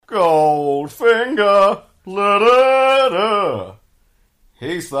He's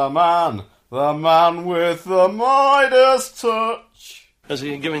the man with the Midas touch. Has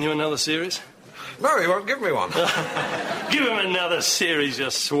he given you another series? No, he won't give me one. Give him another series,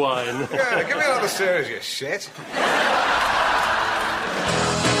 you swine. Yeah, give me another series, you shit.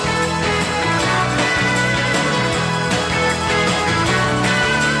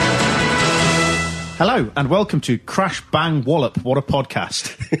 Hello, and welcome to Crash Bang Wallop, What a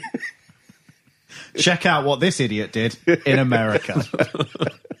Podcast. Check out what this idiot did in America.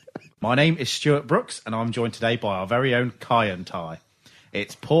 My name is Stuart Brooks, and I'm joined today by our very own Kyan Tai.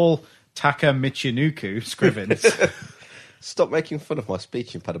 It's Paul Takamichinuku Scrivens. Stop making fun of my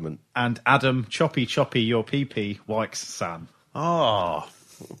speech impediment. And Adam Choppy Your PP Wykes-san. Oh,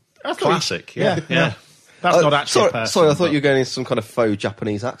 classic. Yeah. That's not actually a person. Sorry, I thought you were going in some kind of faux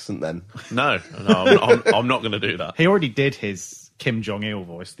Japanese accent then. No, I'm not going to do that. He already did his Kim Jong-il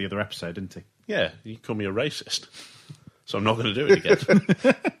voice the other episode, didn't he? Yeah, you call me a racist. So I'm not going to do it again.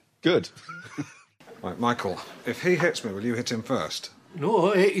 Good. Right, Michael, if he hits me, will you hit him first?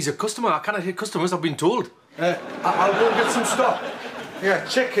 No, he's a customer. I cannot hit customers, I've been told. I'll go and get some stock. Yeah,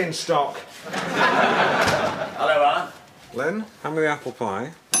 chicken stock. Hello, Anne. Lynn, hand me the apple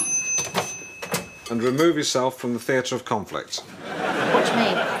pie. And remove yourself from the theatre of conflict. What do you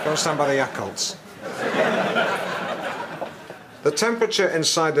mean? Go and stand by the Yakults. The temperature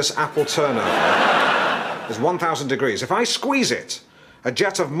inside this apple turnover is 1,000 degrees. If I squeeze it, a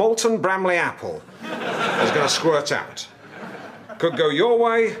jet of molten Bramley apple is going to squirt out. Could go your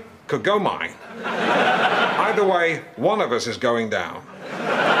way, could go mine. Either way, one of us is going down.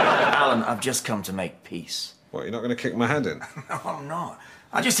 Alan, I've just come to make peace. What, you're not going to kick my head in? No, I'm not.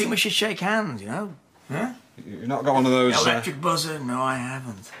 I just think we should shake hands, you know? Huh? You've not got one of those... Electric buzzer? No, I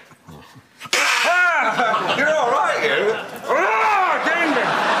haven't. You're all right, you? Danger!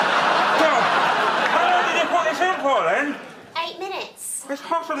 How long did you put this in for, then? 8 minutes. It's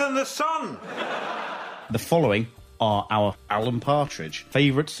hotter than the sun. The following are our Alan Partridge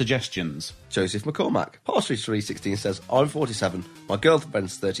favourite suggestions. Joseph McCormack. Partridge 316 says, I'm 47, my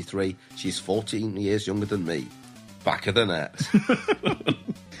girlfriend's 33, she's 14 years younger than me. Back of the net.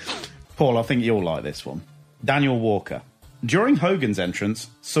 Paul, I think you'll like this one. Daniel Walker. During Hogan's entrance,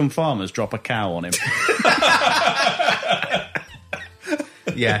 some farmers drop a cow on him.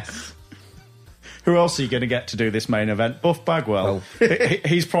 Yes. Who else are you going to get to do this main event? Buff Bagwell.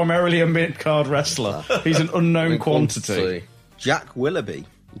 He's primarily a mid-card wrestler. He's an unknown quantity. Jack Willoughby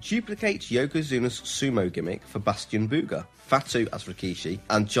duplicates Yokozuna's sumo gimmick for Bastion Booger, Fatu as Rikishi,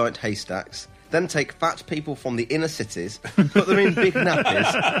 and Giant Haystacks. Then take fat people from the inner cities, put them in big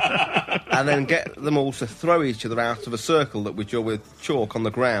nappies, and then get them all to throw each other out of a circle that we draw with chalk on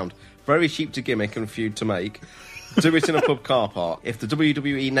the ground. Very cheap to gimmick and feud to make. Do it in a pub car park. If the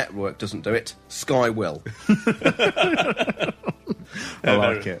WWE network doesn't do it, Sky will. I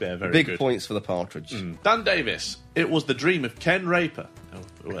like it. Yeah, very Big good. points for the Partridge. Dan Davis. It was the dream of Ken Raper.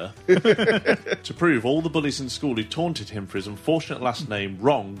 To prove all the bullies in school who taunted him for his unfortunate last name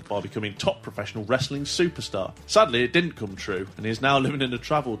wrong by becoming top professional wrestling superstar. Sadly, it didn't come true, and he is now living in a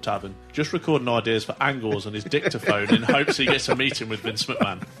travel tavern, just recording ideas for angles on his dictaphone in hopes he gets a meeting with Vince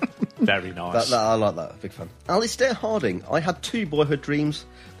McMahon. Very nice. I like that. Big fan. Alistair Harding. I had 2 boyhood dreams.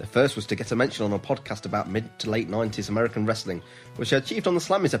 The first was to get a mention on a podcast about mid to late 90s American wrestling, which I achieved on the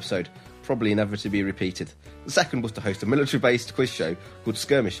Slammies episode, probably never to be repeated. The second was to host a military-based quiz show called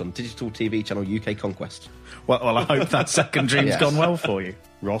Skirmish on digital TV channel UK Conquest. Well, I hope that second dream's gone well for you.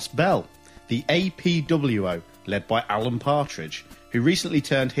 Ross Bell. The APWO, led by Alan Partridge, who recently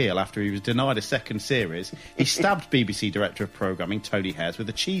turned heel after he was denied a second series. He stabbed BBC Director of Programming Tony Hayes with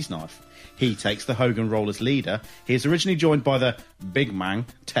a cheese knife. He takes the Hogan role as leader. He is originally joined by the big man,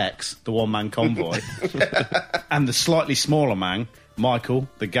 Tex, the one-man convoy, and the slightly smaller man, Michael,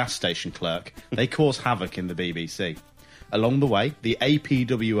 the gas station clerk. They cause havoc in the BBC. Along the way, the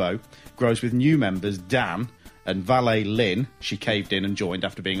APWO grows with new members Dan and valet Lynn. She caved in and joined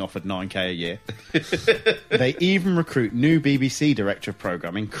after being offered $9,000 a year. They even recruit new BBC Director of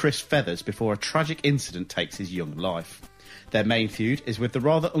Programming Chris Feathers before a tragic incident takes his young life. Their main feud is with the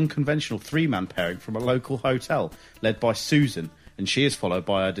rather unconventional 3-man pairing from a local hotel led by Susan, and she is followed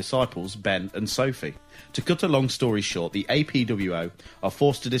by her disciples Ben and Sophie. To cut a long story short, the APWO are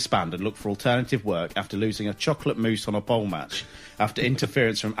forced to disband and look for alternative work after losing a chocolate mousse on a pole match, after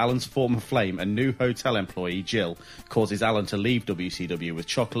interference from Alan's former flame and new hotel employee Jill causes Alan to leave WCW with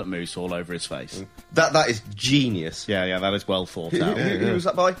chocolate mousse all over his face. That is genius. Yeah, that is well thought out. Who was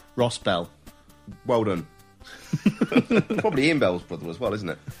that by? Ross Bell. Well done. Probably Ian Bell's brother as well, isn't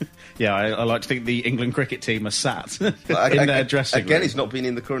it? Yeah, I like to think the England cricket team are sat in their dressing room. Again, he's not been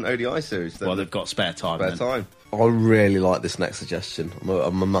in the current ODI series. Well, they've got spare time. Spare time. I really like this next suggestion.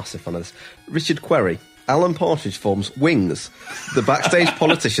 I'm a massive fan of this. Richard Querry. Alan Partridge forms Wings, the backstage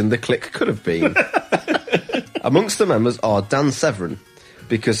politician the clique could have been. Amongst the members are Dan Severin,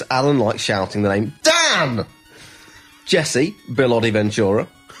 because Alan likes shouting the name Dan! Jesse, Bill Oddie Ventura.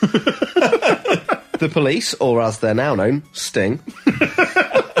 The Police, or as they're now known, Sting.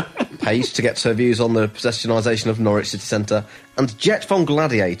 Paige to get her views on the pedestrianisation of Norwich City Centre. And Jet from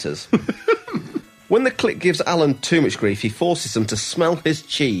Gladiators. When the clique gives Alan too much grief, he forces them to smell his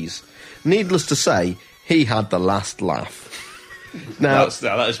cheese. Needless to say, he had the last laugh. Now,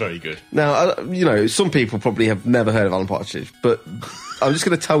 that is very good. Now, some people probably have never heard of Alan Partridge, but I'm just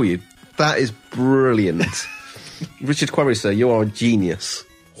going to tell you, that is brilliant. Richard Querry, sir, you are a genius.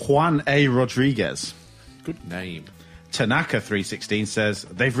 Juan A. Rodriguez. Good name. Tanaka 316 says,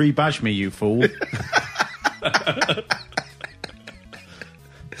 they've rebadged me, you fool.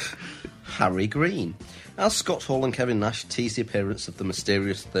 Harry Green. As Scott Hall and Kevin Nash tease the appearance of the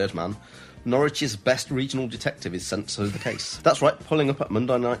mysterious third man, Norwich's best regional detective is sent to the case. That's right, pulling up at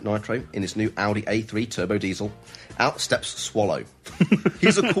Monday Night Nitro in his new Audi A3 turbo diesel, out steps Swallow.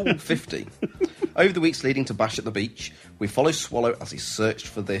 He's a cool 50. Over the weeks leading to Bash at the Beach, we follow Swallow as he searched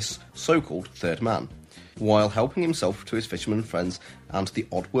for this so-called third man, while helping himself to his fisherman friends and the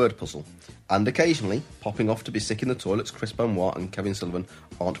odd word puzzle, and occasionally popping off to be sick in the toilets Chris Benoit and Kevin Sullivan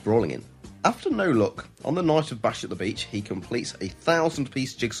aren't brawling in. After no luck, on the night of Bash at the Beach, he completes a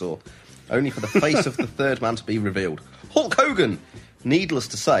 1,000-piece jigsaw, only for the face of the third man to be revealed. Hulk Hogan! Needless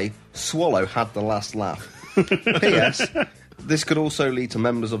to say, Swallow had the last laugh. P.S. This could also lead to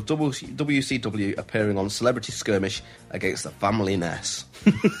members of WCW appearing on Celebrity Skirmish against the Family Ness.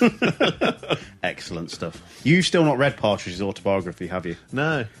 Excellent stuff. You've still not read Partridge's autobiography, have you?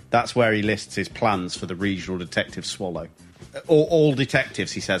 No. That's where he lists his plans for the regional detective Swallow. All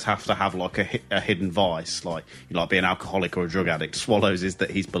detectives, he says, have to have like a hidden vice, like being an alcoholic or a drug addict. Swallow's is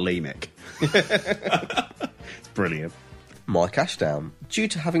that he's bulimic. It's brilliant. Mike Ashdown. Due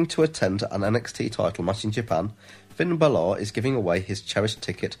to having to attend an NXT title match in Japan, Finn Balor is giving away his cherished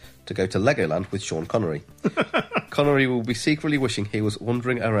ticket to go to Legoland with Sean Connery. Connery will be secretly wishing he was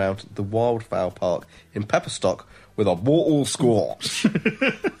wandering around the Wildfowl Park in Pepperstock with a bottle squash.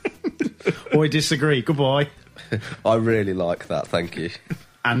 I disagree. Goodbye. I really like that, thank you.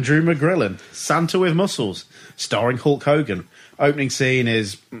 Andrew McGrillen, Santa with Muscles, starring Hulk Hogan. Opening scene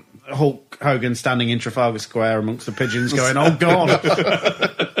is Hulk Hogan standing in Trafalgar Square amongst the pigeons going, oh God!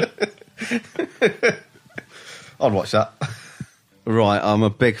 I'd watch that. Right, I'm a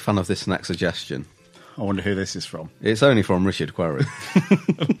big fan of this next suggestion. I wonder who this is from. It's only from Richard Querry,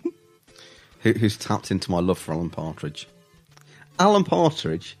 who's tapped into my love for Alan Partridge. Alan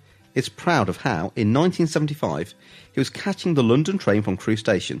Partridge is proud of how, in 1975, he was catching the London train from Crewe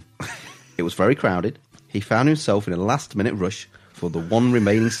Station. It was very crowded. He found himself in a last-minute rush for the one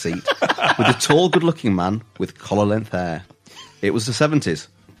remaining seat with a tall, good-looking man with collar-length hair. It was the 70s.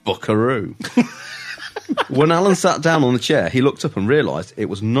 Buckaroo. When Alan sat down on the chair, he looked up and realised it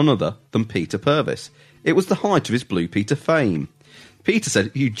was none other than Peter Purvis. It was the height of his Blue Peter fame. Peter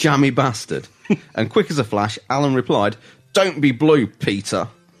said, "You jammy bastard." And quick as a flash, Alan replied, "Don't be blue, Peter."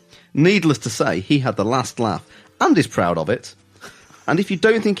 Needless to say, he had the last laugh, and is proud of it. And if you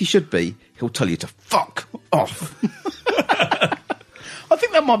don't think he should be, he'll tell you to fuck off. I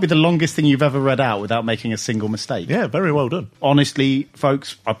think that might be the longest thing you've ever read out without making a single mistake. Yeah, very well done. Honestly,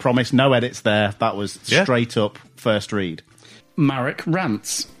 folks, I promise no edits there. That was straight up first read. Marek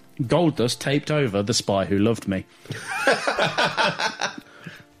rants. Gold dust taped over The Spy Who Loved Me.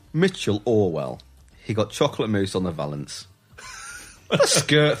 Mitchell Orwell. He got chocolate mousse on the valance. The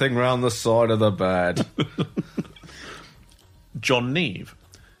skirt thing round the side of the bed. John Neve.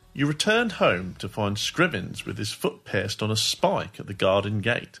 You returned home to find Scrivens with his foot pierced on a spike at the garden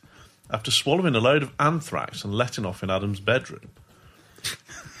gate after swallowing a load of anthrax and letting off in Adam's bedroom.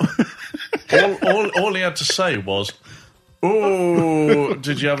 all he had to say was, "Oh,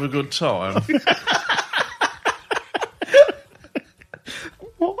 did you have a good time?"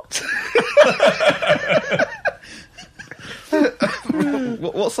 What?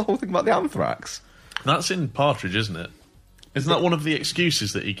 What's the whole thing about the anthrax? That's in Partridge, isn't it? Isn't that one of the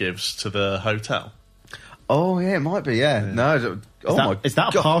excuses that he gives to the hotel? Oh, yeah, it might be, yeah. No, Is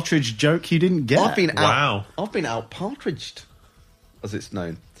that a Partridge joke you didn't get? I've been out partridged, as it's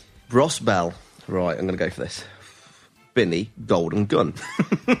known. Ross Bell. Right, I'm going to go for this. Billy Golden Gun.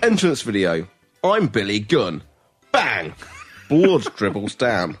 Entrance video. I'm Billy Gunn. Bang! Blood dribbles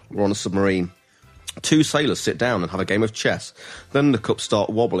down. We're on a submarine. Two sailors sit down and have a game of chess. Then the cups start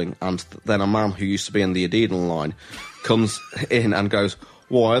wobbling, and then a man who used to be in the Adedan line comes in and goes,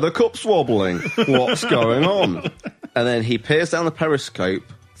 "Why are the cups wobbling? What's going on?" And then he peers down the periscope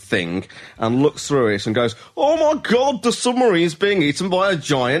thing and looks through it and goes, "Oh my God, the submarine's being eaten by a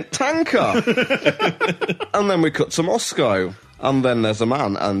giant tanker." And then we cut to Moscow. And then there's a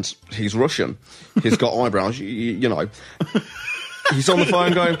man, and he's Russian. He's got eyebrows, you know. He's on the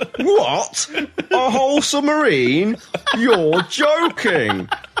phone going, "What? A whole submarine? You're joking.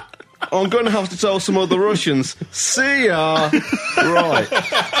 I'm going to have to tell some other Russians. See ya." Right.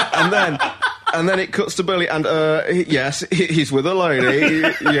 And then it cuts to Billy, and yes, he's with a lady.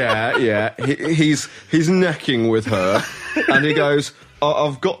 Yeah. He's necking with her, and he goes,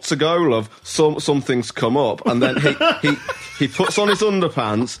 "I've got to go, love. Something's come up." And then he puts on his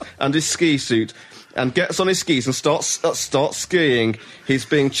underpants and his ski suit and gets on his skis and starts skiing. He's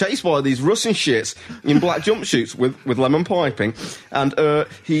being chased by these Russian shits in black jumpsuits with lemon piping, and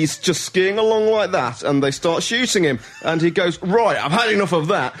he's just skiing along like that, and they start shooting him, and he goes, "Right, I've had enough of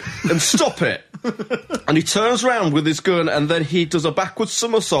that, and stop it." And he turns around with his gun, and then he does a backwards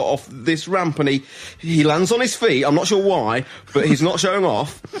somersault off this ramp, and he lands on his feet. I'm not sure why, but he's not showing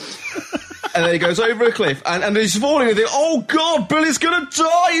off. And then he goes over a cliff, and he's falling, and they think, "Oh God, Billy's gonna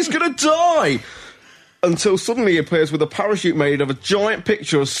die, he's gonna die." Until suddenly he appears with a parachute made of a giant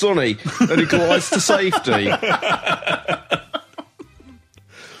picture of Sonny, and he glides to safety.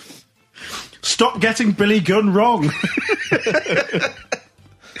 Stop getting Billy Gunn wrong.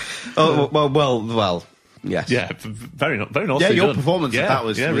 Oh, well, yes. Yeah, very nicely Yeah, your done. performance of that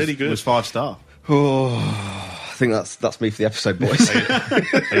was really good. Was 5-star. Oh, I think that's me for the episode, boys.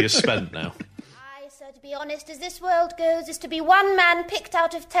 Are you spent now? Aye, sir, to be honest, as this world goes, is to be one man picked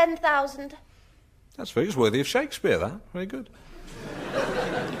out of 10,000. That's very worthy of Shakespeare, that. Very good.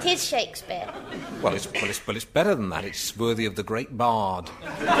 It is Shakespeare. Well, it's better than that. It's worthy of the great bard.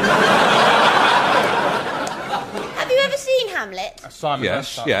 Have you ever seen Hamlet? Simon,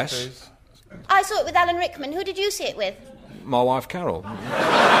 Yes. I saw it with Alan Rickman. Who did you see it with? My wife, Carol. No.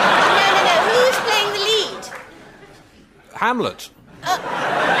 Who was playing the lead? Hamlet.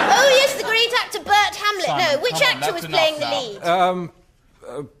 Oh, yes, the great actor Burt Hamlet. Simon, No, which come on, actor that's was playing the enough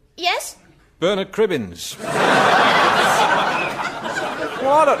lead? Yes? Bernard Cribbins.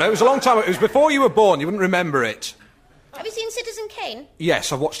 Well, I don't know. It was a long time. It was before you were born. You wouldn't remember it. Have you seen Citizen Kane?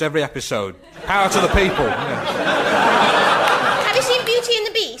 Yes, I've watched every episode. Power to the people. Yeah. Have you seen Beauty and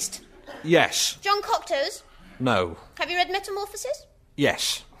the Beast? Yes. John Cocteau's? No. Have you read Metamorphosis?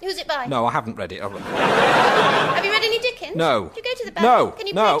 Yes. Who's it by? No, I haven't read it. Have you read any Dickens? No. Do you go to the bank? No. Can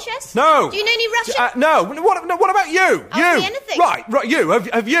you No. play chess? No. Do you know any Russian? No. What about you? I'll You. say anything. Right. You.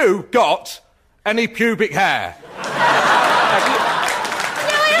 Have you got any pubic hair? No,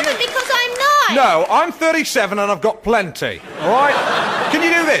 I haven't, because I'm 9. No, I'm 37 and I've got plenty. All right? Can you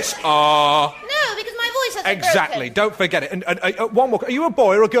do this? No, because my voice hasn't Exactly. broken. Don't forget it. And one more. Are you a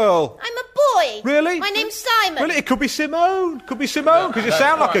boy or a girl? I'm a boy. Really? My name's Simon. Really? It could be Simone. Could be Simone because you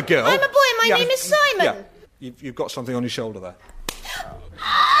sound like a girl. I'm a boy and my Yeah. name is Simon. Yeah. You've got something on your shoulder there.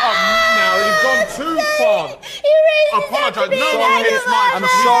 Now you've gone too far. He raised Apologise. his hand to me No and one I hits don't my like I'm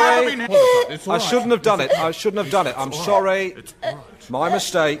that. sorry. It's I all right. shouldn't have done it. I'm sorry. My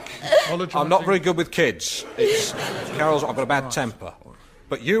mistake. I'm not very good with kids. Carol's. I've got a bad temper.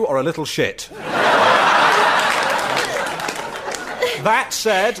 But you are a little shit. That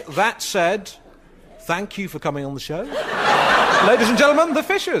said, thank you for coming on the show. Ladies and gentlemen, the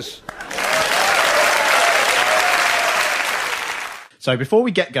Fishers. So before we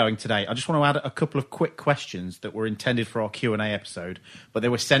get going today, I just want to add a couple of quick questions that were intended for our Q&A episode, but they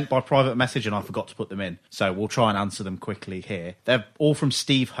were sent by private message and I forgot to put them in. So we'll try and answer them quickly here. They're all from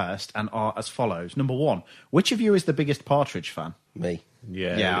Steve Hurst and are as follows. Number 1, which of you is the biggest Partridge fan? Me.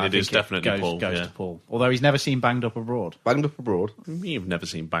 Yeah, I it is think definitely Paul. goes Yeah. to Paul. Although he's never seen Banged Up Abroad. Banged Up Abroad. You've never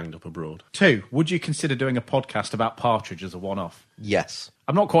seen Banged Up Abroad. 2, would you consider doing a podcast about Partridge as a one-off? Yes.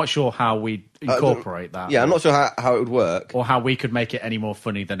 I'm not quite sure how we'd incorporate that. Yeah, I'm not sure how it would work. Or how we could make it any more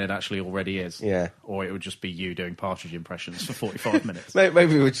funny than it actually already is. Yeah. Or it would just be you doing Partridge impressions for 45 minutes.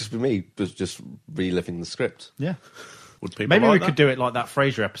 Maybe it would just be me just reliving the script. Yeah. Would people Maybe like we that? could do it like that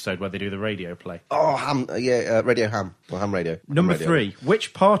Frasier episode where they do the radio play. Oh, Radio Ham. Or Ham Radio. Number Ham Radio. 3,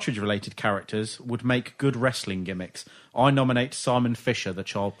 which Partridge-related characters would make good wrestling gimmicks? I nominate Simon Fisher, the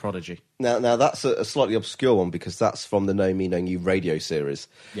child prodigy. Now that's a slightly obscure one because that's from the Know Me, Know You radio series.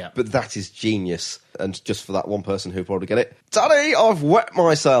 Yeah. But that is genius. And just for that one person who'll probably get it, Daddy, I've wet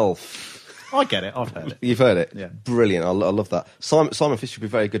myself. I get it. I've heard it. You've heard it? Yeah. Brilliant. I love that. Simon Fisher would be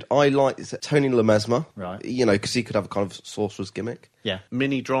very good. I like Tony Lemesmer. Right. You know, because he could have a kind of sorcerer's gimmick. Yeah.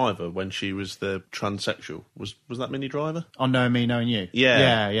 Minnie Driver, when she was the transsexual, was that Minnie Driver? On Knowing Me, Knowing You.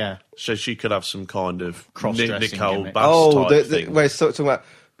 Yeah. Yeah. So she could have some kind of Cross-dressing Nicole gimmick. Bass type thing. Where it's talking about,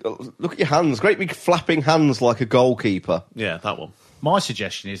 look at your hands, great big flapping hands like a goalkeeper. Yeah, that one. My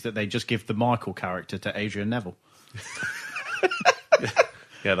suggestion is that they just give the Michael character to Adrian Neville.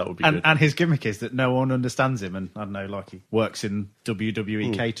 Yeah, that would be good. And his gimmick is that no one understands him, and I don't know, like he works in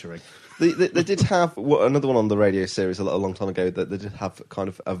WWE catering. They did have another one on the radio series a long time ago that they did have kind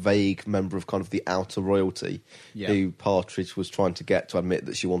of a vague member of kind of the outer royalty who Partridge was trying to get to admit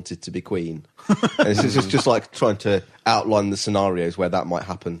that she wanted to be queen. And it's just like trying to outline the scenarios where that might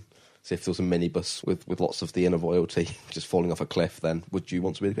happen. So if there was a minibus with lots of the inner royalty just falling off a cliff, then would you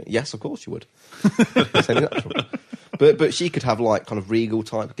want to be the queen? Yes, of course you would. It's only natural. But she could have like kind of regal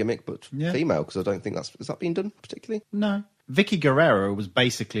type gimmick, but female, because I don't think is that being done particularly? No. Vicky Guerrero was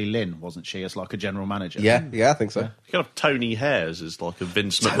basically Lynn, wasn't she, as like a general manager? Yeah, I think so. You could have Tony Hayes as like a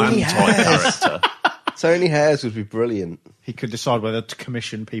Vince McMahon type character. Tony Hayes would be brilliant. He could decide whether to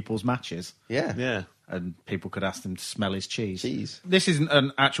commission people's matches. Yeah. And people could ask him to smell his cheese. Cheese. This isn't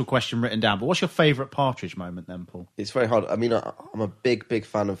an actual question written down, but what's your favourite Partridge moment then, Paul? It's very hard. I mean, I'm a big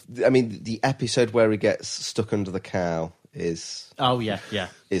fan of... I mean, the episode where he gets stuck under the cow is... Oh, yeah.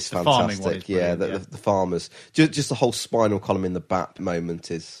 Is the fantastic. farming one is The farmers. Just the whole spinal column in the back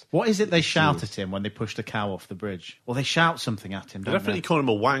moment is... What is it they shout at him when they push the cow off the bridge? Or they shout something at him, They don't definitely call him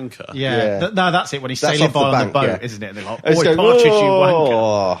a wanker. Yeah. No, that's it, when he's That's sailing off the by on bank, the boat, yeah. isn't it? And they're like, And oi, it's going, Partridge, you wanker.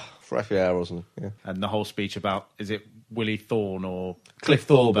 "Oh, fresh air, wasn't it?" Yeah. And the whole speech about, is it Willie Thorne or Cliff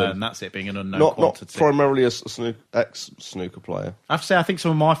Thorburn? That's it, being an unknown Not quantity. primarily a ex-snooker player. I have to say, I think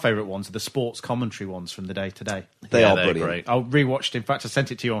some of my favourite ones are the sports commentary ones from the day-to-day. They are they're brilliant. great. I rewatched, in fact, I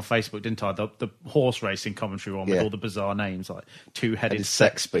sent it to you on Facebook, didn't I? The horse racing commentary one with Yeah. all the bizarre names, like Two-Headed Headed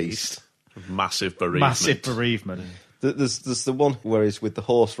Sex Sex Beast. Massive bereavement. Massive bereavement. There's the one where he's with the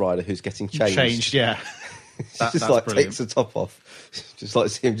horse rider who's getting changed. Yeah. Just that's like brilliant. takes the top off. Just like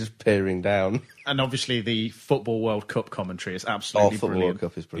see him just peering down. And obviously the Football World Cup commentary is absolutely Football brilliant.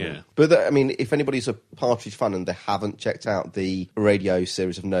 World Cup is brilliant. Yeah. But I mean, if anybody's a Partridge fan and they haven't checked out the radio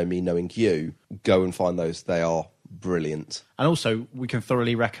series of Know Me, Knowing You, go and find those. They are brilliant. And also, we can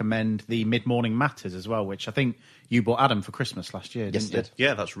thoroughly recommend the Mid-Morning Matters as well, which I think you bought Adam for Christmas last year, Yes, didn't you? I did.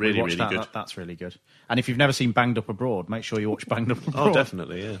 Yeah, that's really, We watched really that. good. That's really good. And if you've never seen Banged Up Abroad, make sure you watch Banged Up Abroad. Oh,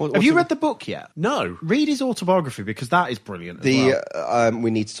 definitely, yeah. Have you read the book yet? No. Read his autobiography, because that is brilliant as well. We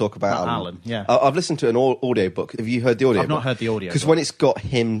need to talk about Alan, yeah. I've listened to an audio book. Have you heard the audio? I've not heard the audio because book. when it's got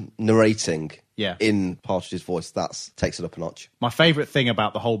him narrating Yeah. in Partridge's voice, that takes it up a notch. My favourite thing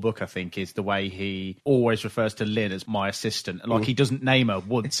about the whole book, I think, is the way he always refers to Lynn as my assistant. Like, he doesn't name her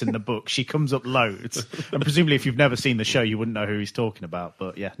once in the book. She comes up loads. And presumably, if you've never seen the show, you wouldn't know who he's talking about.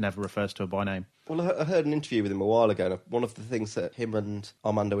 But, yeah, never refers to her by name. Well, I heard an interview with him a while ago, and one of the things that him and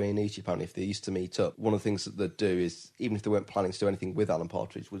Armando Iannucci, apparently, if they used to meet up, one of the things that they'd do is, even if they weren't planning to do anything with Alan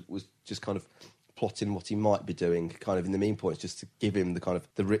Partridge, was just kind of plotting what he might be doing, kind of in the mean points, just to give him the kind of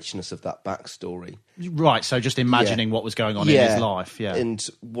the richness of that backstory. Right, so just imagining what was going on in his life, yeah. And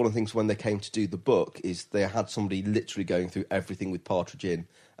one of the things when they came to do the book is they had somebody literally going through everything with Partridge in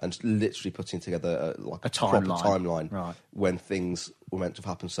and literally putting together a proper timeline right. when things were meant to have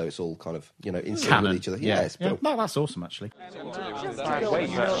happened, so it's all kind of, in sync Canon. with each other. Yeah, It's yeah. brilliant. No, that's awesome, actually.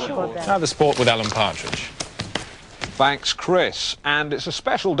 Now the sport with Alan Partridge. Thanks, Chris. And it's a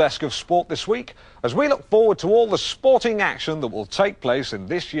special desk of sport this week as we look forward to all the sporting action that will take place in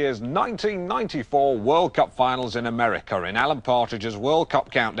this year's 1994 World Cup finals in America in Alan Partridge's World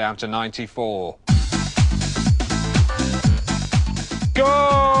Cup countdown to 94. Goal!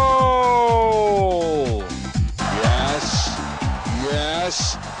 Yes,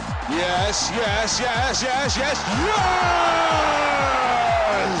 yes, yes, yes, yes, yes, yes, yes!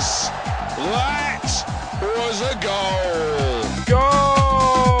 That was a goal! Goal!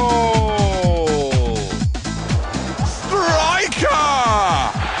 Striker!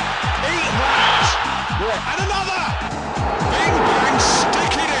 Eat that! And another! Bing bang,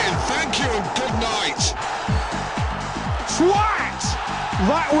 stick it in! Thank you and good night! Twat!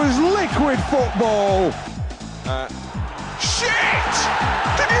 That was liquid football! Shit!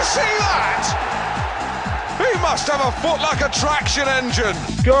 Did you see that? He must have a foot like a traction engine!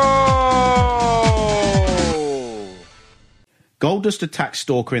 Goal! Goldust attacks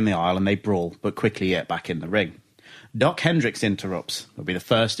Stalker in the aisle and they brawl, but quickly get back in the ring. Doc Hendricks interrupts. It'll be the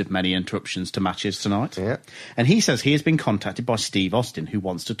first of many interruptions to matches tonight. Yeah. And he says he has been contacted by Steve Austin, who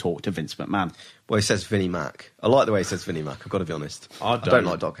wants to talk to Vince McMahon. Well, he says Vinnie Mac. I like the way he says Vinnie Mac, I've got to be honest. I don't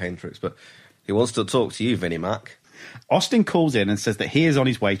like Doc Hendricks, but He wants to talk to you, Vinnie Mac. Austin calls in and says that he is on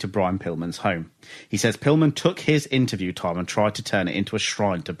his way to Brian Pillman's home. He says Pillman took his interview time and tried to turn it into a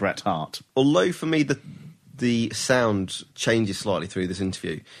shrine to Bret Hart. Although for me the sound changes slightly through this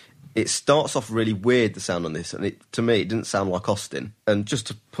interview, it starts off really weird, the sound on this, and to me it didn't sound like Austin. And just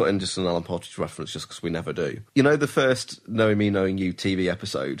to put in just an Alan Partridge reference, just because we never do. You know the first Knowing Me, Knowing You TV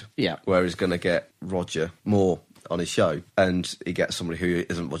episode? Yeah. Where he's going to get Roger Moore on his show, and he gets somebody who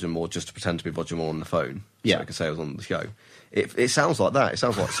isn't Roger Moore just to pretend to be Roger Moore on the phone, so he can say I was on the show. It sounds like that. It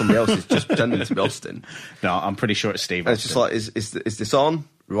sounds like somebody else is just pretending to be Austin. No, I'm pretty sure it's Steve And Austin. it's just like, is this on?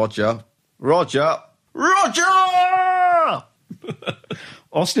 Roger!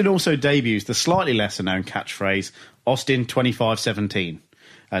 Austin also debuts the slightly lesser-known catchphrase, Austin 2517,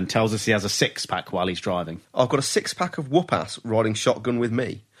 and tells us he has a six-pack while he's driving. I've got a six-pack of whoop-ass riding shotgun with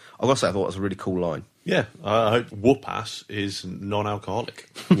me. I've got to say, I thought it was a really cool line. Yeah, I hope whoop-ass is non-alcoholic.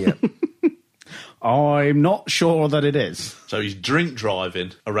 Yeah. I'm not sure that it is. So he's drink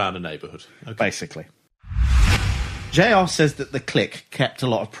driving around a neighbourhood. Okay. Basically. JR says that the Click kept a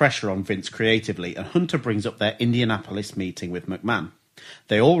lot of pressure on Vince creatively, and Hunter brings up their Indianapolis meeting with McMahon.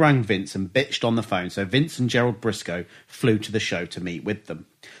 They all rang Vince and bitched on the phone, so Vince and Gerald Briscoe flew to the show to meet with them.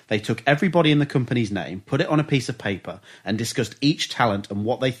 They took everybody in the company's name, put it on a piece of paper, and discussed each talent and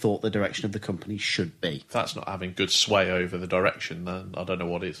what they thought the direction of the company should be. If that's not having good sway over the direction, then I don't know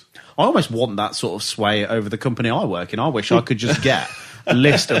what is. I almost want that sort of sway over the company I work in. I wish I could just get a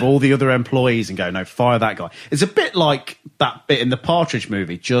list of all the other employees and go, no, fire that guy. It's a bit like that bit in the Partridge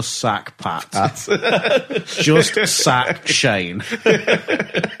movie, just sack Pat. Just sack Shane.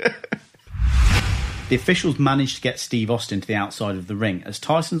 The officials managed to get Steve Austin to the outside of the ring as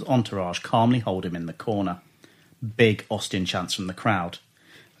Tyson's entourage calmly hold him in the corner. Big Austin chants from the crowd.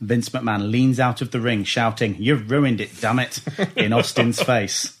 Vince McMahon leans out of the ring shouting, "You've ruined it, damn it," in Austin's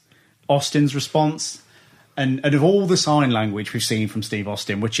face. Austin's response, and of all the sign language we've seen from Steve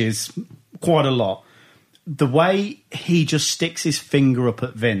Austin, which is quite a lot, the way he just sticks his finger up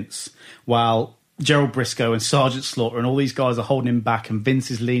at Vince while Gerald Briscoe and Sergeant Slaughter and all these guys are holding him back and Vince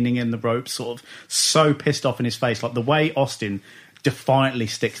is leaning in the ropes, sort of so pissed off in his face. Like the way Austin defiantly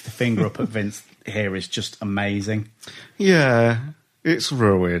sticks the finger up at Vince here is just amazing. Yeah, it's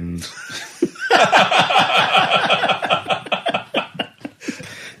ruined.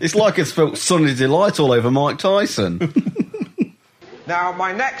 It's like it's spelt Sunny Delight all over Mike Tyson. Now,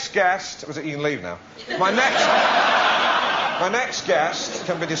 my next guest... Was it you can leave now? My next guest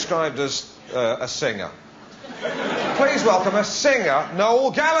can be described as a singer. Please welcome a singer,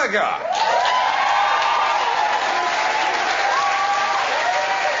 Noel Gallagher.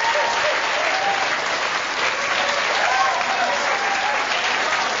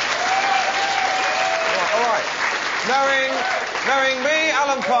 All right. Knowing me,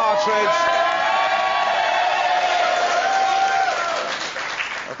 Alan Partridge...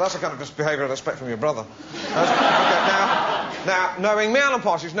 That's the kind of behaviour I'd expect from your brother. Now, knowing me, Alan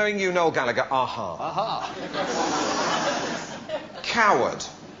Partridge, knowing you, Noel Gallagher, aha. Coward,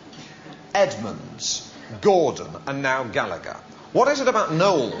 Edmonds, Gordon, and now Gallagher. What is it about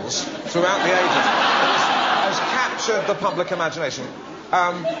Noels throughout the ages that has captured the public imagination?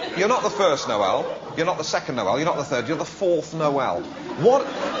 You're not the first Noel, you're not the second Noel, you're not the third, you're the fourth Noel.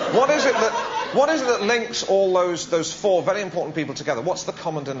 What is it that links all those four very important people together? What's the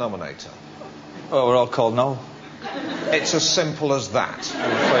common denominator? Well, we're all called Noel. It's as simple as that.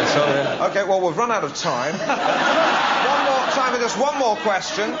 I'm afraid so, yeah. OK, well, we've run out of time. Time for just one more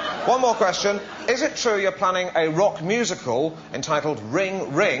question. One more question. Is it true you're planning a rock musical entitled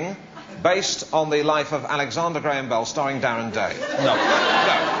Ring Ring, based on the life of Alexander Graham Bell, starring Darren Day? No.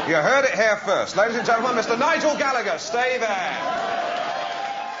 No. You heard it here first. Ladies and gentlemen, Mr. Nigel Gallagher, stay there.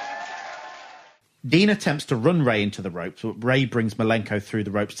 Dean attempts to run Ray into the ropes, but Ray brings Malenko through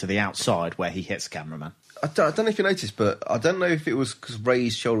the ropes to the outside, where he hits cameraman. I don't know if you noticed, but I don't know if it was because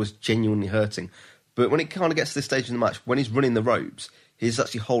Ray's shoulder was genuinely hurting, but when it kind of gets to this stage in the match, when he's running the ropes, he's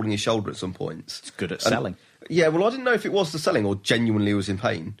actually holding his shoulder at some points. It's good at selling. Yeah, well, I didn't know if it was the selling or genuinely was in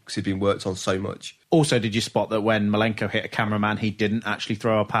pain, because he'd been worked on so much. Also, did you spot that when Malenko hit a cameraman, he didn't actually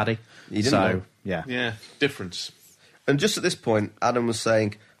throw a paddy? He didn't. So, yeah. Yeah, difference. And just at this point, Adam was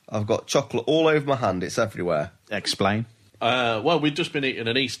saying, "I've got chocolate all over my hand, it's everywhere." Explain. Well, we'd just been eating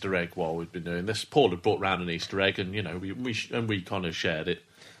an Easter egg while we'd been doing this. Paul had brought round an Easter egg, and we kind of shared it.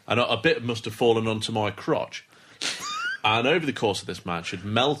 And a bit must have fallen onto my crotch. And over the course of this match, it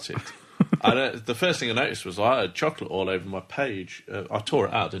melted The first thing I noticed was I had chocolate all over my page. I tore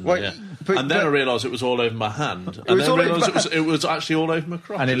it out, didn't Wait, I? Yeah. And then I realised it was all over my hand. And then I realised it was actually all over my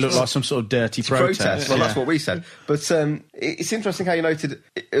crotch. And it looked like some sort of dirty protest. Well, that's what we said. But it's interesting how you noted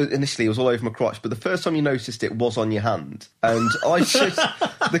initially it was all over my crotch, but the first time you noticed it was on your hand. And I said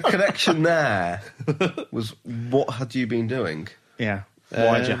the connection there was, what had you been doing? Yeah.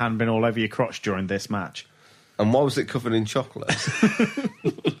 Why had your hand been all over your crotch during this match? And why was it covered in chocolate?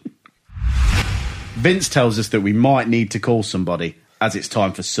 Vince tells us that we might need to call somebody as it's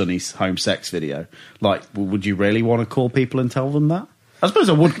time for Sonny's home sex video. Like, would you really want to call people and tell them that? I suppose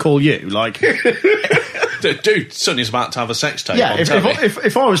I would call you, like... Dude, Sonny's about to have a sex tape on telly.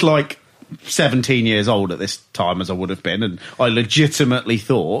 If I was, like, 17 years old at this time, as I would have been, and I legitimately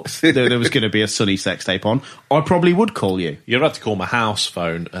thought that there was going to be a Sonny sex tape on, I probably would call you. You'd have to call my house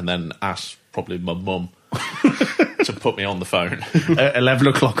phone and then ask probably my mum to put me on the phone. At 11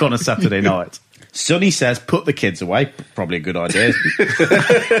 o'clock on a Saturday night. Sonny says, put the kids away. Probably a good idea.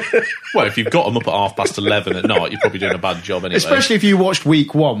 Well, if you've got them up at 11:30 at night, you're probably doing a bad job anyway. Especially if you watched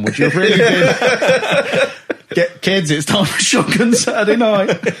week 1, would you have really been... Get kids, it's time for Shotgun Saturday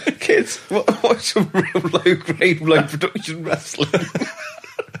night. Kids, watch some real low-grade, low-production wrestling.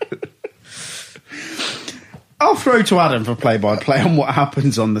 I'll throw to Adam for play-by-play on what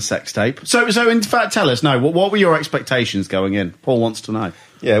happens on the sex tape. So in fact, tell us, what were your expectations going in? Paul wants to know.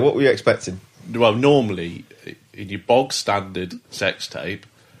 Yeah, what were you expecting? Well, normally, in your bog standard sex tape,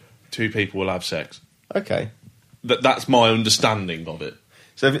 2 people will have sex. Okay. That's my understanding of it.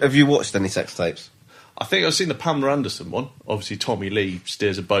 So have you watched any sex tapes? I think I've seen the Pamela Anderson one. Obviously, Tommy Lee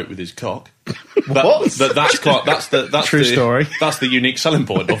steers a boat with his cock. What? That's true story. That's the unique selling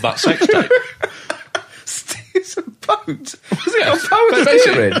point of that sex tape. Steers a boat? Was it a power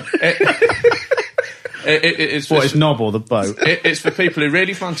steering? It's knob or the boat? It's for people who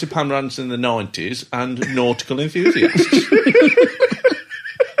really fancy Pamela Anderson in the 90s and nautical enthusiasts.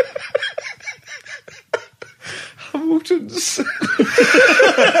 Hamilton's.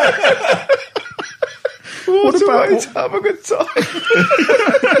 What about have a good time?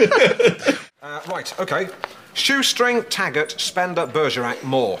 Right, OK. Shoestring, Taggart, Spender, Bergerac,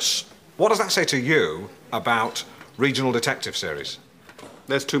 Morse. What does that say to you about regional detective series?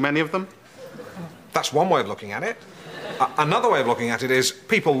 There's too many of them? That's one way of looking at it. Another way of looking at it is,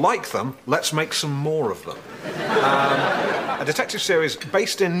 people like them, let's make some more of them. A detective series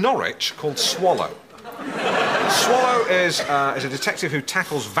based in Norwich called Swallow. Swallow is a detective who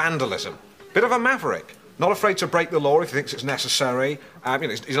tackles vandalism. Bit of a maverick. Not afraid to break the law if he thinks it's necessary.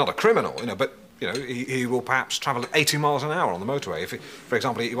 He's not a criminal, but he will perhaps travel at 80 miles an hour on the motorway if, for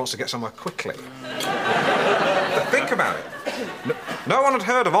example, he wants to get somewhere quickly. But think about it. No one had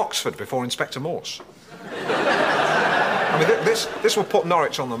heard of Oxford before Inspector Morse. This will put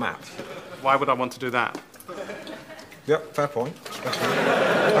Norwich on the map. Why would I want to do that? Yep, fair point.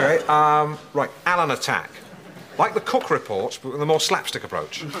 OK, right, Allen Attack. Like the Cook reports, but with a more slapstick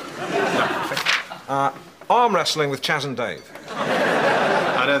approach. Arm wrestling with Chaz and Dave.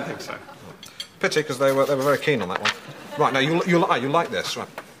 I don't think so. Pity, because they were very keen on that one. Right, now, you like this, right?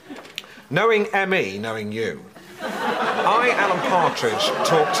 Knowing ME, knowing you. I, Alan Partridge,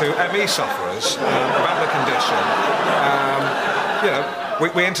 talk to ME sufferers about the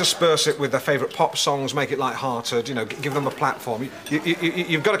condition. We intersperse it with their favourite pop songs, make it light-hearted, give them a platform.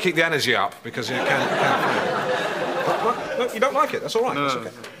 You've got to keep the energy up, because you can't no, you don't like it, that's all right. No. That's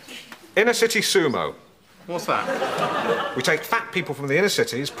okay. Inner city sumo. What's that? We take fat people from the inner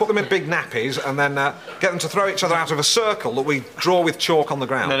cities, put them in big nappies, and then get them to throw each other out of a circle that we draw with chalk on the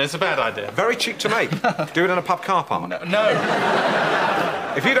ground. No, it's a bad idea. Very cheap to make. Do it in a pub car park.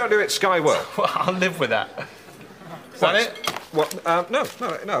 No. If you don't do it, Sky will. Well, I'll live with that. Is that it? What? No.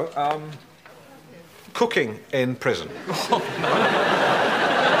 Cooking in prison.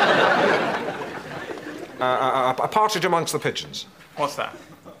 A partridge amongst the pigeons. What's that?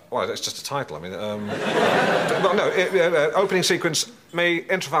 Well, it's just a title. Opening sequence, me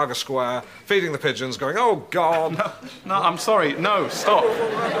in Trafalgar Square, feeding the pigeons, going, oh, God. No, I'm sorry. No, stop.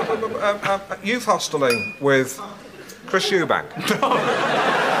 Youth hosteling with Chris Eubank.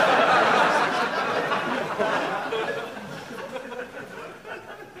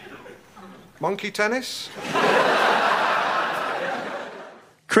 Monkey tennis?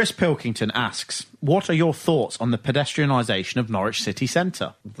 Chris Pilkington asks, what are your thoughts on the pedestrianisation of Norwich city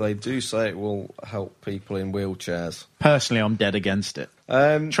centre? They do say it will help people in wheelchairs. Personally, I'm dead against it.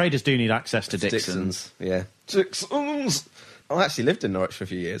 Traders do need access to Dixon's. Yeah. Dixon's! I actually lived in Norwich for a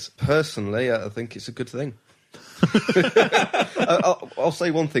few years. Personally, I think it's a good thing. I'll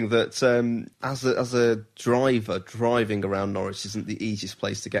say one thing, that as a driver, driving around Norwich isn't the easiest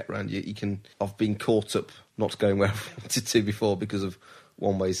place to get around. I've been caught up not going where I wanted to before because of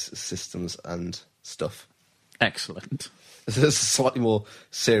one-way systems and stuff. Excellent. This is a slightly more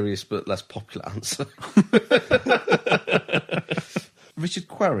serious but less popular answer. Richard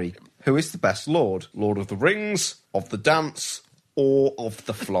Querry, who is the best Lord? Lord of the Rings, of the Dance, or of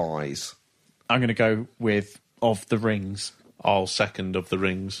the Flies? I'm going to go with of the Rings. I'll second of the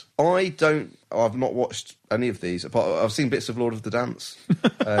Rings. I've not watched any of these. I've seen bits of Lord of the Dance.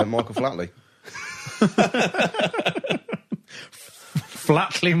 Michael Flatley.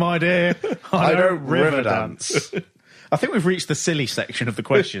 Flatley, my dear, I don't river dance. I think we've reached the silly section of the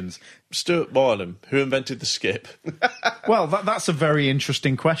questions. Stuart Boylan, who invented the skip? Well, that's a very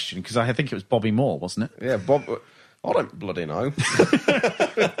interesting question, because I think it was Bobby Moore, wasn't it? Yeah, Bob... I don't bloody know.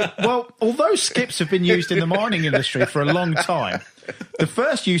 Well, although skips have been used in the mining industry for a long time, the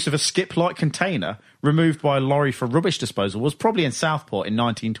first use of a skip-like container removed by a lorry for rubbish disposal was probably in Southport in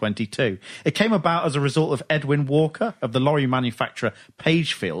 1922. It came about as a result of Edwin Walker of the lorry manufacturer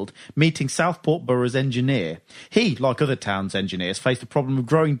Pagefield meeting Southport Borough's engineer. He, like other towns' engineers, faced the problem of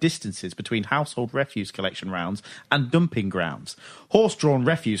growing distances between household refuse collection rounds and dumping grounds. Horse-drawn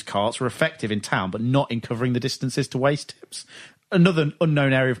refuse carts were effective in town, but not in covering the distances to waste tips. Another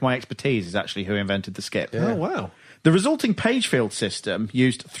unknown area of my expertise is actually who invented the skip. Yeah. Oh, wow. The resulting Pagefield system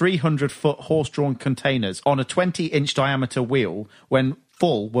used 300-foot horse-drawn containers on a 20-inch diameter wheel when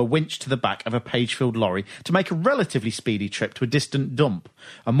full were winched to the back of a Pagefield lorry to make a relatively speedy trip to a distant dump.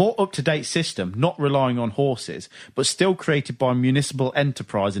 A more up-to-date system, not relying on horses, but still created by municipal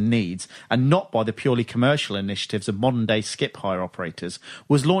enterprise and needs, and not by the purely commercial initiatives of modern-day skip hire operators,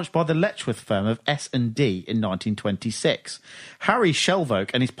 was launched by the Letchworth firm of S&D in 1926. Harry Shelvoke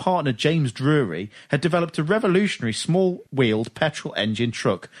and his partner James Drury had developed a revolutionary small-wheeled petrol engine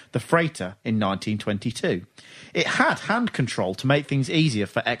truck, the Freighter, in 1922. It had hand control to make things easier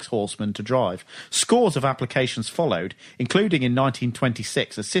for ex-horsemen to drive. Scores of applications followed, including in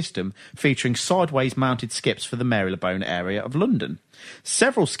 1926 a system featuring sideways mounted skips for the Marylebone area of London.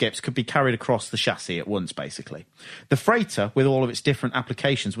 Several skips could be carried across the chassis at once, basically. The Freighter, with all of its different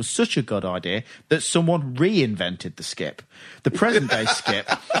applications, was such a good idea that someone reinvented the skip. The present-day skip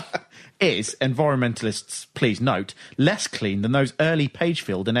is, environmentalists please note, less clean than those early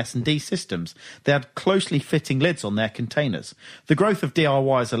Pagefield and S&D systems. They had closely fitting lids on their containers. The growth of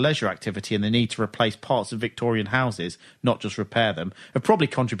DIY as a leisure activity and the need to replace parts of Victorian houses, not just repair them, have probably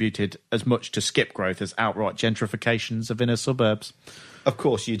contributed as much to skip growth as outright gentrifications of inner suburbs. Of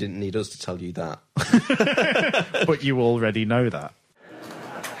course, you didn't need us to tell you that. But you already know that.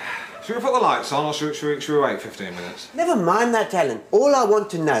 Should we put the lights on, or should we wait 15 minutes? Never mind that, Alan. All I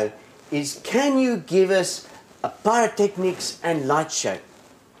want to know is, can you give us a pyrotechnics and light show?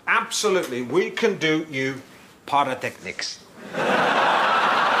 Absolutely, we can do you pyrotechnics. But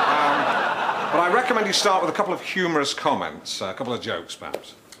I recommend you start with a couple of humorous comments, a couple of jokes,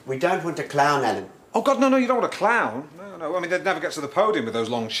 perhaps. We don't want a clown, Alan. Oh, God, no, you don't want a clown. No, I mean, they'd never get to the podium with those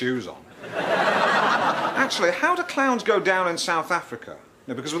long shoes on. Actually, how do clowns go down in South Africa?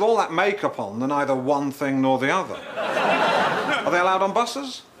 No, because with all that makeup on, they're neither one thing nor the other. Are they allowed on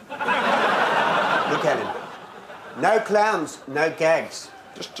buses? Look, Alan. No clowns, no gags.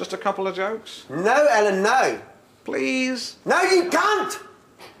 Just a couple of jokes? No, Alan, no. Please? No, you can't!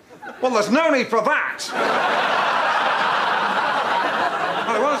 Well, there's no need for that!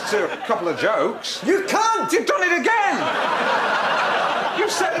 I wanted to do a couple of jokes. You can't! You've done it again!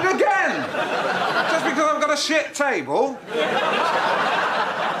 You've said it again! Just because I've got a shit table?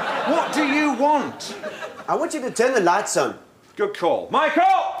 What do you want? I want you to turn the lights on. Good call. Michael!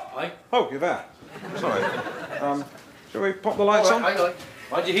 Hi. Oh, you're there. Sorry. Shall we pop the lights on? Aye.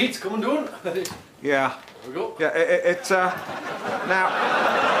 Mind your heat, come and do it. Yeah. There we go. Yeah, now,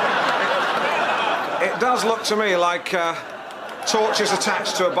 it does look to me like torches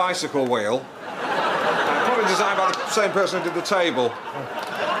attached to a bicycle wheel. Probably designed by the same person who did the table.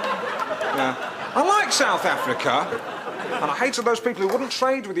 Yeah. I like South Africa, and I hated those people who wouldn't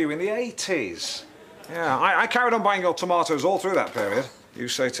trade with you in the 80s. Yeah, I carried on buying your tomatoes all through that period. You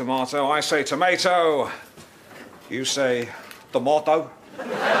say tomato, I say tomato. You say tomato.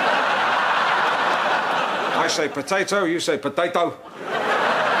 I say potato, you say potato.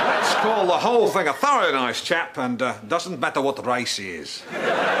 Let's call the whole thing a thoroughly nice chap, and doesn't matter what race he is.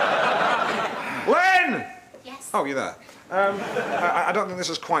 Len! Yes? Oh, you're there. I don't think this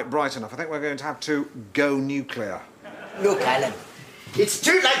is quite bright enough. I think we're going to have to go nuclear. Look, Alan, it's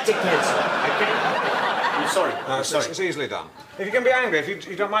too late to cancel, okay? We've sorry. It's easily done. If you can be angry, if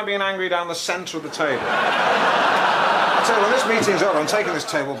you don't mind being angry down the centre of the table. I tell you, when this meeting's over, I'm taking this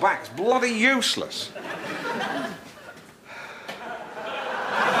table back. It's bloody useless.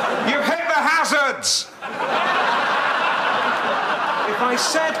 You've hit the hazards! If I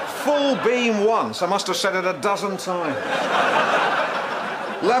said full beam once, I must have said it a dozen times.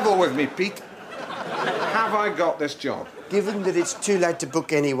 Level with me, Pete. Have I got this job? Given that it's too late to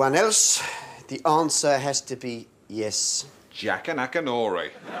book anyone else, the answer has to be yes. Jack and Akinori.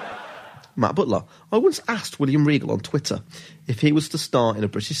 Matt Butler. I once asked William Regal on Twitter if he was to star in a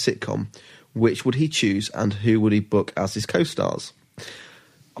British sitcom, which would he choose and who would he book as his co-stars?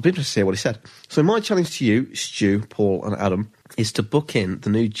 I'll be interested to hear what he said. So my challenge to you, Stu, Paul and Adam, is to book in the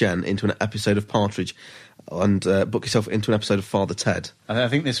new Jen into an episode of Partridge and book yourself into an episode of Father Ted. I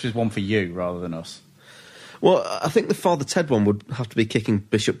think this was one for you rather than us. Well, I think the Father Ted one would have to be kicking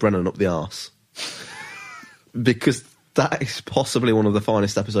Bishop Brennan up the arse. Because that is possibly one of the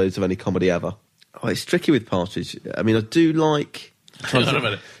finest episodes of any comedy ever. Oh, it's tricky with Partridge. I mean, I do like... Hang on a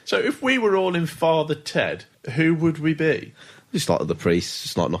minute. So if we were all in Father Ted, who would we be? Just like the priest,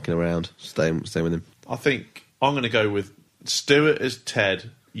 just like knocking around, staying with him. I think I'm going to go with Stuart as Ted,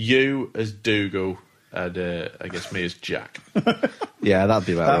 you as Dougal, and I guess me as Jack. Yeah, that'd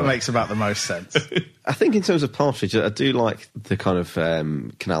be about That right. makes about the most sense. I think in terms of Partridge, I do like the kind of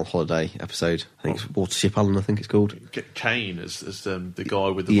Canal Holiday episode. I think it's Watership Island, I think it's called. Kane as the guy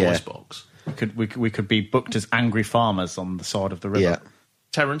with the voice box. We could be booked as angry farmers on the side of the river. Yeah.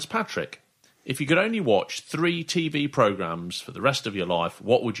 Terence Patrick, if you could only watch 3 TV programmes for the rest of your life,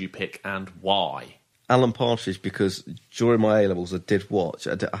 what would you pick and why? Alan Partridge, because during my A-levels I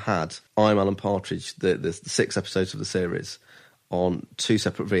had I'm Alan Partridge, the 6 episodes of the series, on 2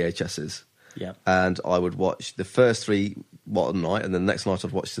 separate VHSs. Yeah. And I would watch the first 3 one night, and then the next night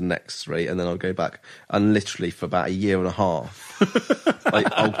I'd watch the next 3, and then I'd go back. And literally for about a year and a half, I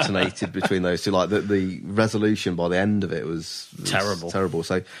alternated between those 2. Like the resolution by the end of it was terrible.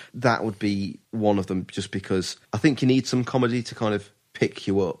 So that would be one of them, just because I think you need some comedy to kind of pick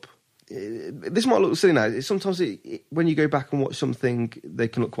you up. This might look silly now. Sometimes when you go back and watch something, they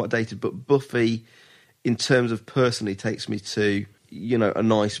can look quite dated. But Buffy, in terms of personally, takes me to, you know, a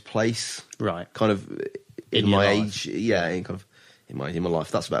nice place, right? Kind of in my age, in my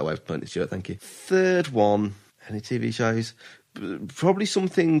life. That's a better way of putting it, Stuart. Thank you. Third one, any TV shows? Probably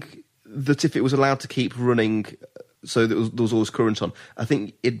something that if it was allowed to keep running, so that there was always current on. I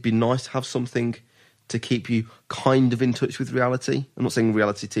think it'd be nice to have something to keep you kind of in touch with reality. I'm not saying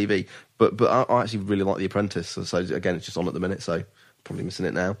reality TV, but I actually really like The Apprentice. So again, it's just on at the minute, so probably missing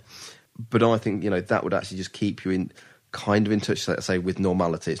it now. But I think, you know, that would actually just keep you in kind of in touch, let's say, with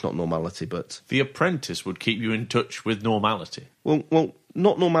normality. It's not normality, but... The Apprentice would keep you in touch with normality. Well,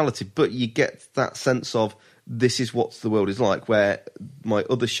 not normality, but you get that sense of this is what the world is like, where my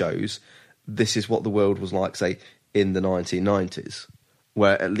other shows, this is what the world was like, say, in the 1990s,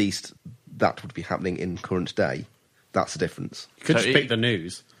 where at least that would be happening in current day. That's the difference. You could just pick the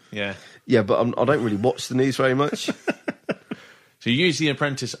news. Yeah. Yeah, but I don't really watch the news very much. So you use The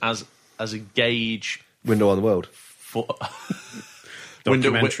Apprentice as a gauge... Window on the world. For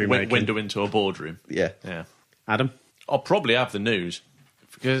Documentary making. Window into a boardroom. Yeah. Adam? I'll probably have the news.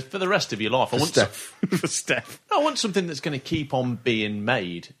 Because for the rest of your life, For Steph. I want something that's going to keep on being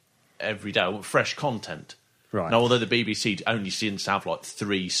made every day. I want fresh content. Right. Now, although the BBC only seems to have like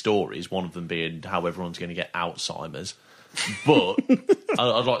 3 stories, one of them being how everyone's going to get Alzheimer's, but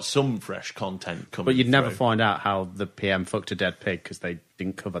I'd like some fresh content coming. But you'd never through. find out how the PM fucked a dead pig because they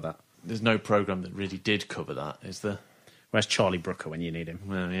didn't cover that. There's no programme that really did cover that, is there? Where's Charlie Brooker when you need him?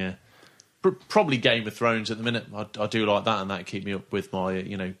 Well, yeah. Probably Game of Thrones at the minute. I do like that, and that keep me up with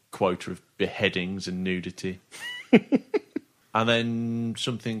my, quota of beheadings and nudity. And then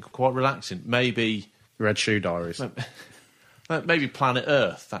something quite relaxing. Maybe... Red Shoe Diaries. Maybe Planet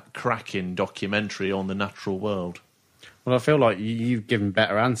Earth, that cracking documentary on the natural world. Well, I feel like you've given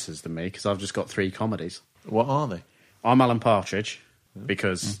better answers than me because I've just got 3 comedies. What are they? I'm Alan Partridge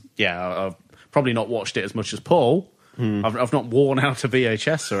because, I've probably not watched it as much as Paul. I've not worn out a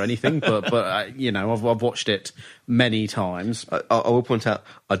VHS or anything, but I've watched it many times. I will point out,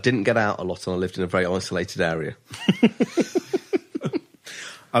 I didn't get out a lot and I lived in a very isolated area.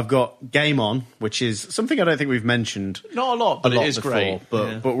 I've got Game On, which is something I don't think we've mentioned. Not a lot, but it is before, great.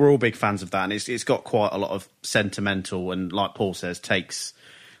 But we're all big fans of that, and it's got quite a lot of sentimental and, like Paul says, takes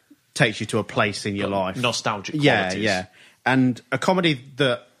you to a place in your life. Nostalgic qualities. Yeah. And a comedy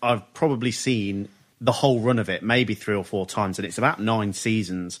that I've probably seen the whole run of it, maybe 3 or 4 times, and it's about 9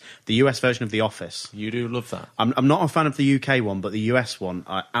 seasons. The US version of The Office. You do love that. I'm not a fan of the UK one, but the US one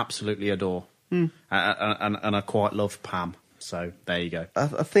I absolutely adore. and I quite love Pam. So there you go. I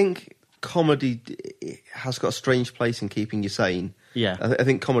think comedy has got a strange place in keeping you sane. Yeah. I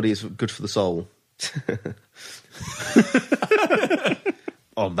think comedy is good for the soul.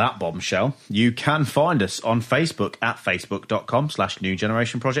 On that bombshell, you can find us on Facebook at facebook.com/New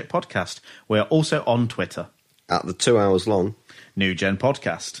Generation Project Podcast. We are also on Twitter at the 2 hours long New Gen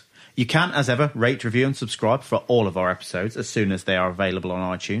Podcast. You can, as ever, rate, review and subscribe for all of our episodes as soon as they are available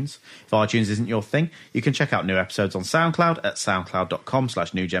on iTunes. If iTunes isn't your thing, you can check out new episodes on SoundCloud at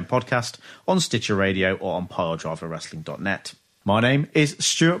soundcloud.com/New Gen Podcast, on Stitcher Radio or on piledriverwrestling.net. My name is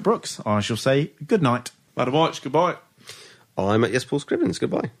Stuart Brooks. I shall say good night. Madam White, goodbye. I'm at Yes Paul Scrivens.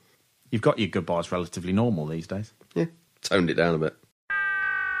 Goodbye. You've got your goodbyes relatively normal these days. Yeah, toned it down a bit.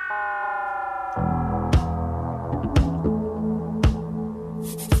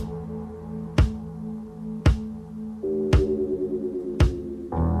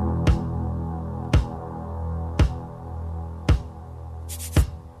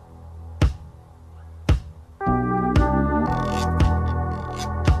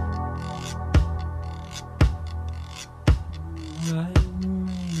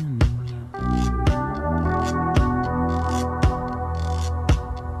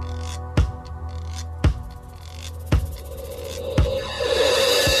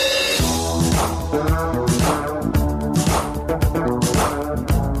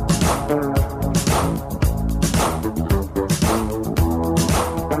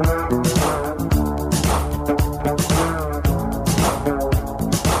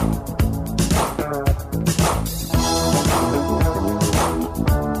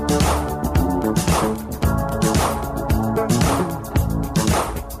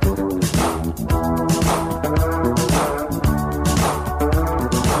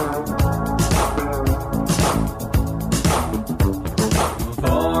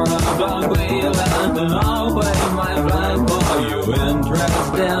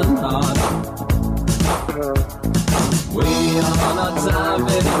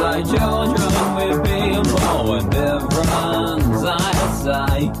 Children with people and different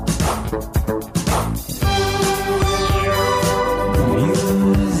eyesight.